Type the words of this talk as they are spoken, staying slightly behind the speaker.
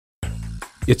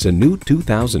It's a new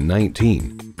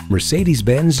 2019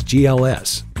 Mercedes-Benz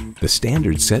GLS. The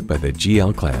standards set by the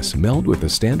GL class meld with the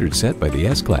standards set by the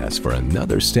S class for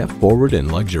another step forward in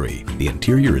luxury. The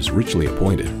interior is richly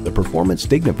appointed, the performance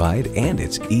dignified, and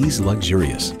its ease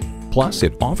luxurious. Plus,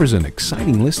 it offers an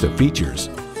exciting list of features: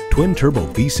 twin-turbo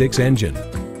V6 engine,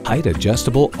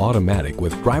 height-adjustable automatic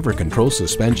with driver control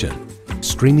suspension,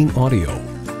 streaming audio,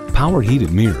 power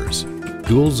heated mirrors,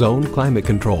 dual-zone climate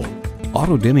control,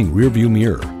 auto-dimming rear-view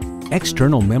mirror,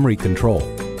 external memory control,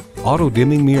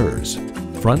 auto-dimming mirrors,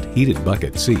 front heated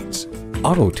bucket seats,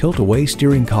 auto tilt-away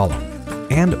steering column,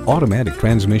 and automatic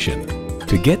transmission.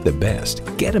 To get the best,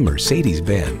 get a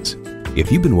Mercedes-Benz.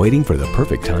 If you've been waiting for the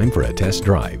perfect time for a test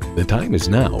drive, the time is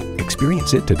now.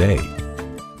 Experience it today.